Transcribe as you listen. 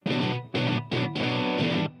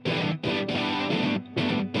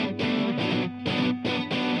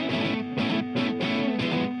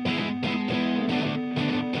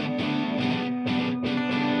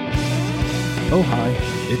Oh hi,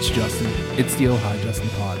 it's Justin. It's the Oh Hi Justin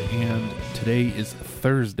Pod, and today is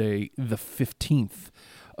Thursday, the 15th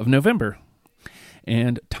of November,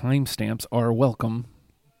 and timestamps are welcome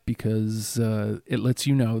because it lets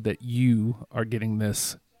you know that you are getting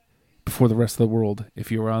this before the rest of the world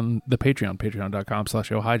if you're on the Patreon,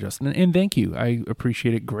 patreon.com/ohhijustin, and thank you. I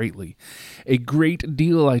appreciate it greatly. A great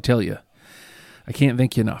deal, I tell you. I can't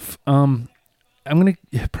thank you enough. I'm going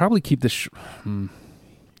to probably keep this...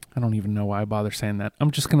 I don't even know why I bother saying that.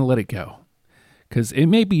 I'm just going to let it go. Because it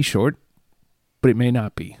may be short, but it may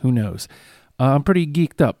not be. Who knows? I'm pretty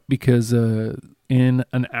geeked up because in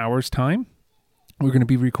an hour's time, we're going to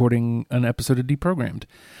be recording an episode of Deprogrammed.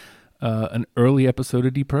 An early episode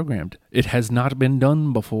of Deprogrammed. It has not been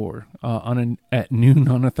done before at noon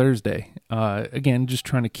on a Thursday. Again, just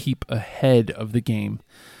trying to keep ahead of the game.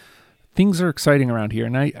 Things are exciting around here,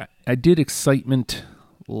 and I did excitement...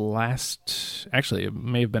 actually it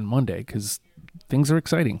may have been Monday because things are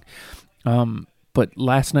exciting. But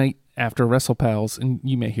last night after WrestlePals, and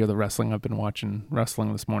you may hear the wrestling, I've been watching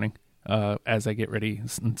wrestling this morning as I get ready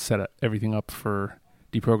and set everything up for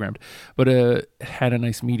Deprogrammed. But had a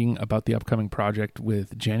nice meeting about the upcoming project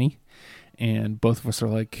with Jenny, and both of us are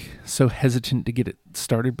like so hesitant to get it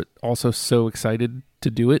started, but also so excited to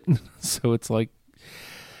do it. So it's like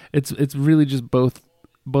it's really just both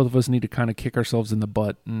of us need to kind of kick ourselves in the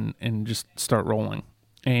butt and just start rolling.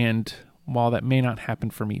 And while that may not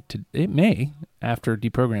happen for me, it may after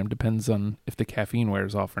Deprogrammed, depends on if the caffeine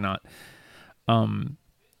wears off or not.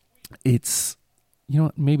 It's, you know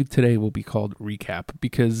what, maybe today will be called recap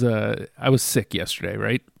because I was sick yesterday,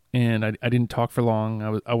 right? And I didn't talk for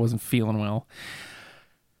long. I wasn't feeling well.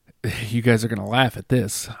 You guys are going to laugh at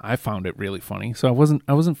this. I found it really funny. So I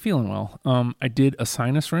wasn't feeling well. I did a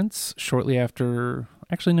sinus rinse shortly after...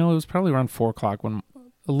 Actually, no, it was probably around 4 o'clock when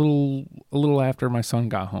a little after my son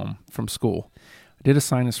got home from school. I did a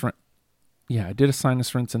sinus rinse. Yeah, I did a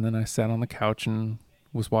sinus rinse, and then I sat on the couch and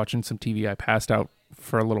was watching some TV. I passed out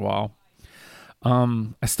for a little while.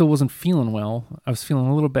 I still wasn't feeling well. I was feeling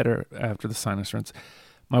a little better after the sinus rinse.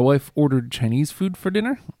 My wife ordered Chinese food for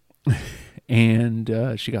dinner,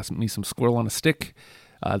 and she got me some squirrel on a stick,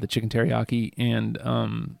 the chicken teriyaki, and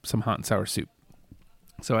some hot and sour soup.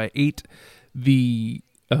 So I ate the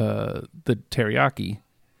teriyaki,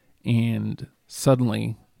 and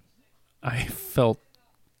suddenly I felt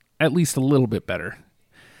at least a little bit better.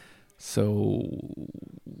 So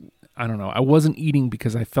I don't know. I wasn't eating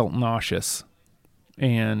because I felt nauseous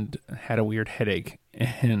and had a weird headache,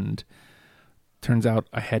 and turns out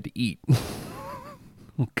I had to eat.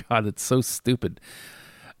 Oh God, it's so stupid.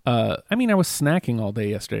 I mean, I was snacking all day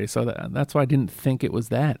yesterday, so that's why I didn't think it was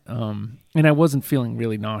that. And I wasn't feeling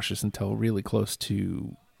really nauseous until really close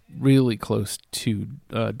to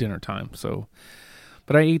dinner time. So,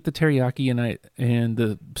 but I ate the teriyaki and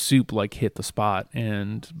the soup like hit the spot.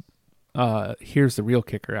 And here's the real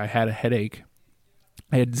kicker: I had a headache.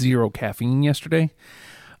 I had 0 caffeine yesterday.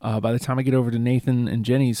 By the time I get over to Nathan and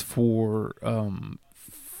Jenny's for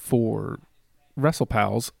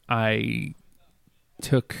WrestlePals, I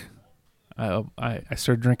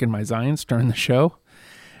started drinking my Zions during the show,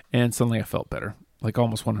 and suddenly I felt better, like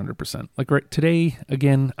almost 100%. Like right today,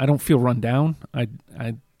 again, I don't feel run down. I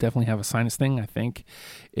definitely have a sinus thing. I think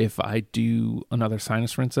if I do another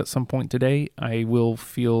sinus rinse at some point today, I will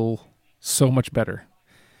feel so much better.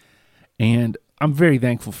 And I'm very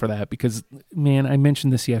thankful for that because, man, I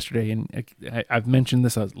mentioned this yesterday, and I've mentioned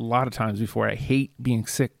this a lot of times before. I hate being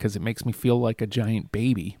sick because it makes me feel like a giant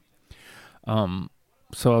baby.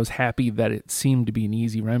 So I was happy that it seemed to be an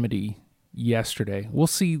easy remedy yesterday. We'll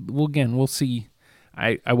see. We'll see.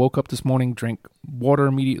 I woke up this morning, drank water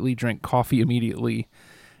immediately, drank coffee immediately,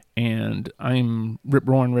 and I'm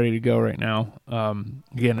rip-roaring ready to go right now.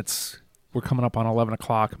 Again, we're coming up on 11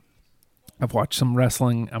 o'clock. I've watched some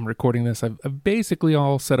wrestling. I'm recording this. I've basically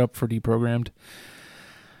all set up for Deprogrammed.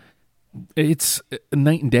 It's a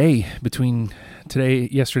night and day between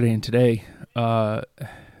yesterday and today.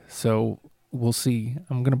 So we'll see.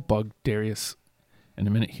 I'm going to bug Darius in a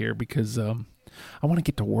minute here because I want to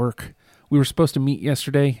get to work. We were supposed to meet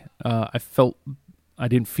yesterday. I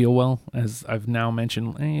didn't feel well, as I've now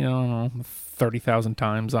mentioned 30,000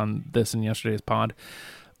 times on this and yesterday's pod.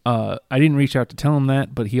 I didn't reach out to tell him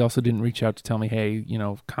that, but he also didn't reach out to tell me, hey,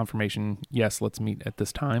 confirmation, yes, let's meet at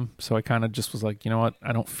this time. So I kind of just was like, you know what?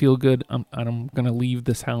 I don't feel good. I'm going to leave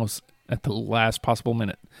this house at the last possible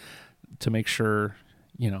minute to make sure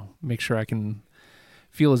I can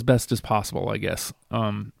feel as best as possible, I guess.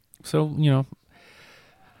 So,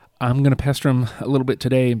 I'm going to pester him a little bit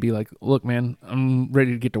today and be like, look, man, I'm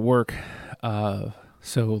ready to get to work.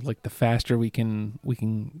 So like the faster we can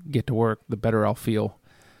get to work, the better I'll feel.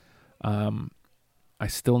 I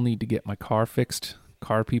still need to get my car fixed.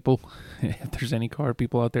 Car people, if there's any car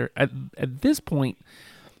people out there. At this point,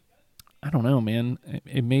 I don't know, man.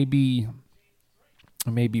 It may be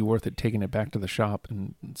worth it taking it back to the shop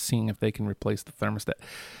and seeing if they can replace the thermostat.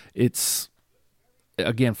 It's,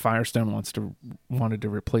 again, Firestone wanted to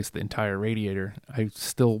replace the entire radiator. I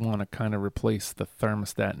still want to kind of replace the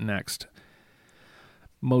thermostat next.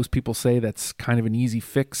 Most people say that's kind of an easy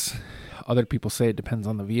fix. Other people say it depends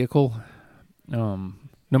on the vehicle.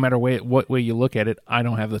 No matter what way you look at it, I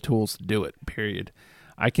don't have the tools to do it, period.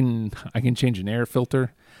 I can change an air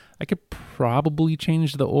filter. I could probably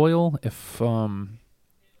change the oil if, I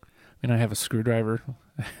have a screwdriver.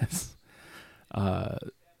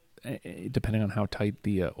 Depending on how tight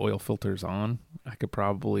the oil filter's on, I could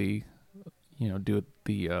probably, do it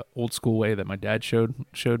the old school way that my dad showed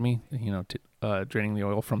me, draining the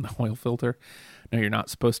oil from the oil filter. No, you're not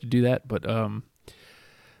supposed to do that, but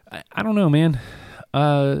I don't know, man.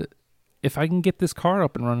 If I can get this car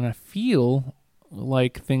up and running, I feel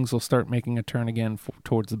like things will start making a turn again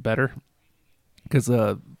towards the better. Because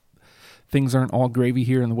things aren't all gravy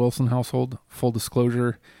here in the Wilson household. Full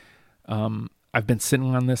disclosure, I've been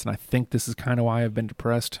sitting on this, and I think this is kind of why I've been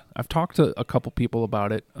depressed. I've talked to a couple people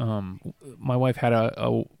about it. My wife had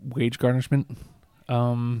a wage garnishment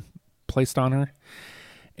placed on her.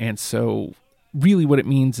 And so really what it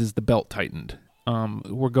means is the belt tightened.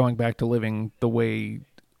 We're going back to living the way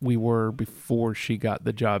we were before she got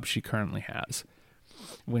the job she currently has.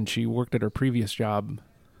 When she worked at her previous job,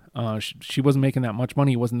 she wasn't making that much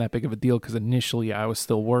money. It wasn't that big of a deal because initially I was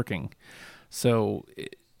still working. So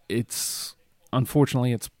it's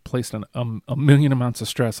unfortunately it's placed a million amounts of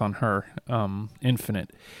stress on her,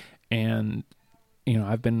 infinite. And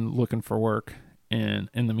I've been looking for work, and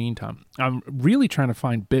in the meantime, I'm really trying to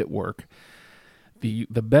find bit work. The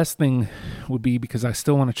best thing would be, because I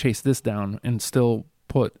still want to chase this down and still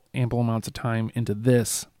put ample amounts of time into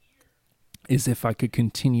this, is if I could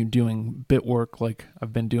continue doing bit work like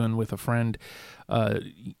I've been doing with a friend,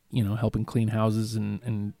 helping clean houses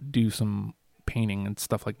and do some painting and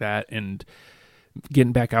stuff like that, and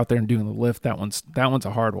getting back out there and doing the lift. That one's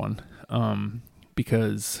a hard one,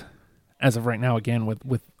 because as of right now, again,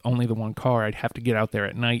 with only the one car, I'd have to get out there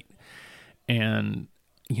at night, and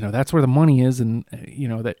that's where the money is, and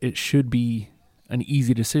that it should be an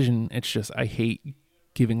easy decision. It's just I hate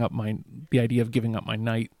the idea of giving up my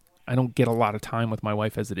night. I don't get a lot of time with my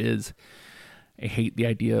wife as it is. I hate the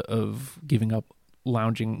idea of giving up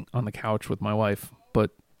lounging on the couch with my wife,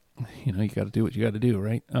 but you got to do what you got to do,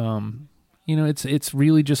 right? It's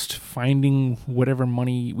really just finding whatever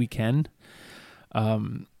money we can.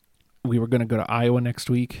 We were going to go to Iowa next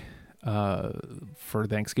week for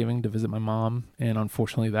Thanksgiving to visit my mom, and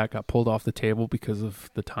unfortunately that got pulled off the table because of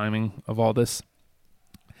the timing of all this.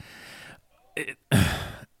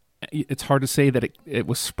 It's hard to say that it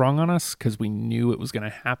was sprung on us because we knew it was going to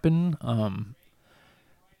happen,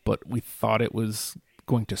 but we thought it was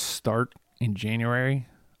going to start in January,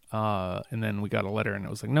 and then we got a letter and it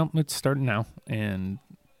was like, nope, it's starting now, and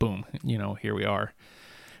boom, here we are.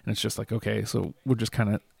 And it's just like, okay, so we're just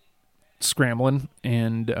kind of scrambling,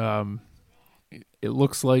 and it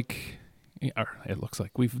looks like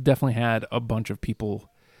we've definitely had a bunch of people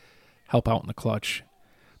help out in the clutch.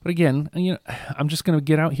 But again, I'm just going to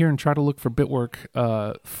get out here and try to look for bit work.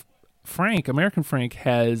 American Frank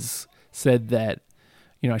has said that,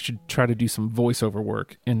 I should try to do some voiceover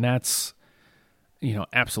work, and that's,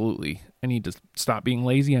 absolutely. I need to stop being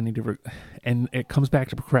lazy. I need to, and it comes back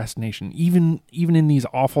to procrastination. Even in these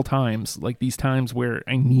awful times, like these times where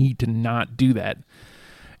I need to not do that.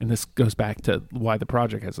 And this goes back to why the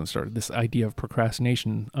project hasn't started. This idea of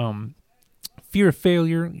procrastination, fear of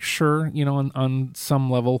failure, sure, on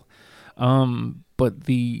some level, but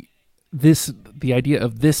the idea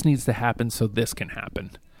of this needs to happen so this can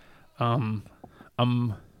happen.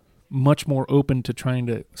 I'm much more open to trying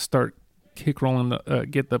to start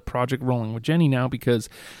get the project rolling with Jenny now, because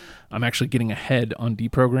I'm actually getting ahead on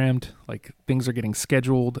Deprogrammed. Like, things are getting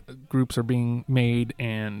scheduled, groups are being made,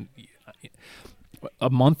 and a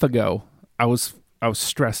month ago I was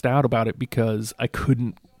stressed out about it because I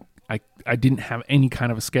didn't have any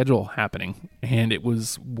kind of a schedule happening, and it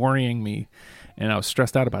was worrying me, and I was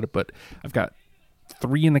stressed out about it. But I've got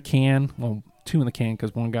 3 in the can, well, 2 in the can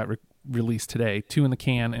because one got released today, 2 in the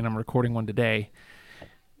can, and I'm recording one today.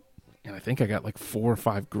 And I think I got like 4 or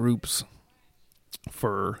 5 groups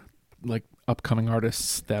for like upcoming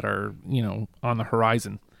artists that are, on the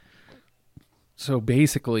horizon. So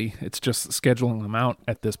basically it's just scheduling them out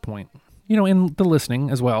at this point, and the listening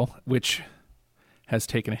as well, which has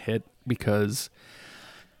taken a hit because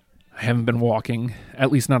I haven't been walking,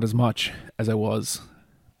 at least not as much as I was.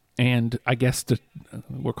 And I guess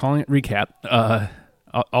we're calling it recap.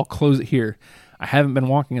 I'll close it here. I haven't been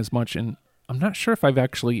walking as much, and I'm not sure if I've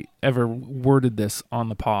actually ever worded this on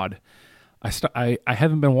the pod. I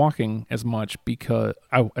haven't been walking as much because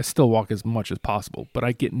I still walk as much as possible, but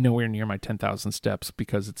I get nowhere near my 10,000 steps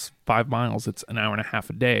because it's 5 miles. It's an hour and a half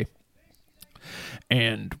a day.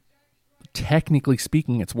 And technically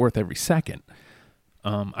speaking, it's worth every second.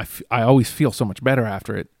 I always feel so much better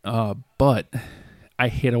after it. But I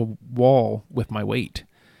hit a wall with my weight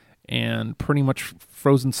and pretty much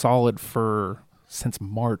frozen solid since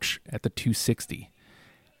March at the 260.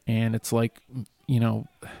 And it's like,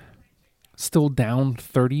 still down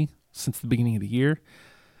 30 since the beginning of the year,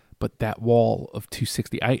 but that wall of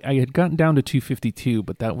 260, I had gotten down to 252,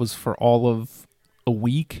 but that was for all of a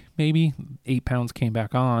week, maybe. 8 pounds came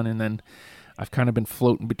back on, and then I've kind of been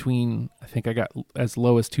floating between, I think I got as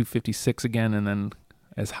low as 256 again, and then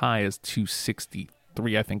as high as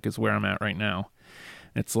 263, I think is where I'm at right now.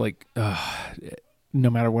 It's like, no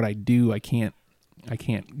matter what I do, I can't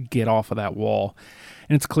get off of that wall.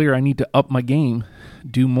 And it's clear I need to up my game,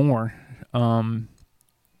 do more. And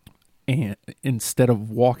instead of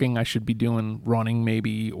walking, I should be doing running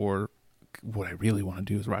maybe, or what I really want to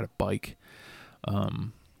do is ride a bike.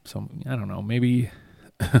 So I don't know, maybe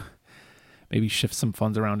shift some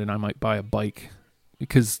funds around and I might buy a bike,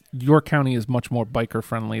 because York County is much more biker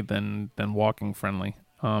friendly than walking friendly.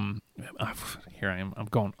 Here I am. I'm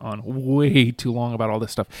going on way too long about all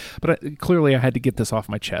this stuff, but clearly I had to get this off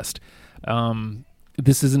my chest.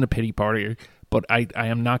 This isn't a pity party, but I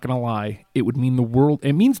am not going to lie. It means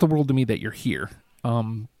the world to me that you're here.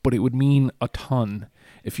 But it would mean a ton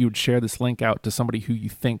if you would share this link out to somebody who you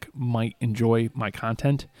think might enjoy my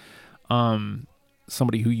content.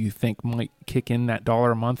 Somebody who you think might kick in that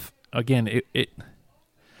 $1 a month. Again,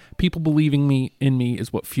 people believing in me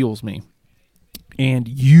is what fuels me. And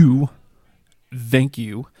you, thank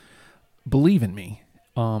you, believe in me.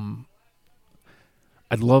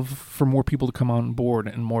 I'd love for more people to come on board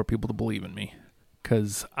and more people to believe in me,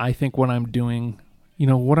 because I think what I'm doing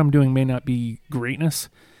may not be greatness,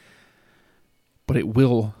 but it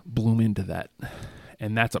will bloom into that.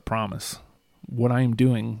 And that's a promise. What I'm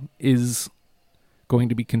doing is going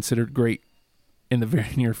to be considered great in the very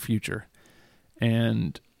near future.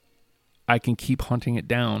 And I can keep hunting it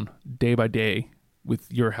down day by day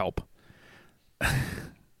with your help.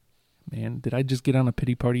 Man, did I just get on a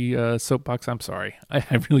pity party soapbox? I'm sorry.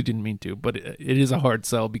 I really didn't mean to, but it is a hard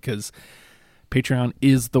sell, because Patreon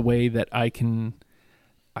is the way that I can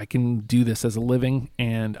do this as a living,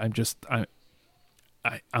 and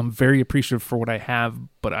I'm very appreciative for what I have,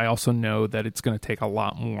 but I also know that it's going to take a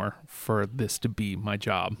lot more for this to be my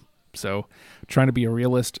job. So trying to be a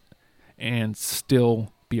realist and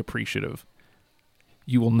still be appreciative.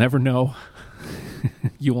 You will never know.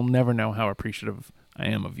 You will never know how appreciative I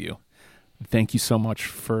am of you. Thank you so much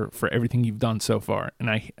for everything you've done so far. And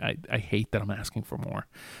I hate that I'm asking for more.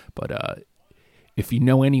 But if you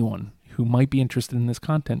know anyone who might be interested in this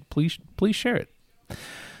content, please share it.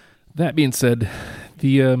 That being said,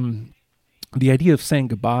 the idea of saying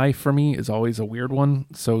goodbye for me is always a weird one.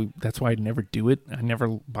 So that's why I never do it. I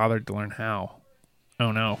never bothered to learn how.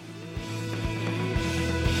 Oh no.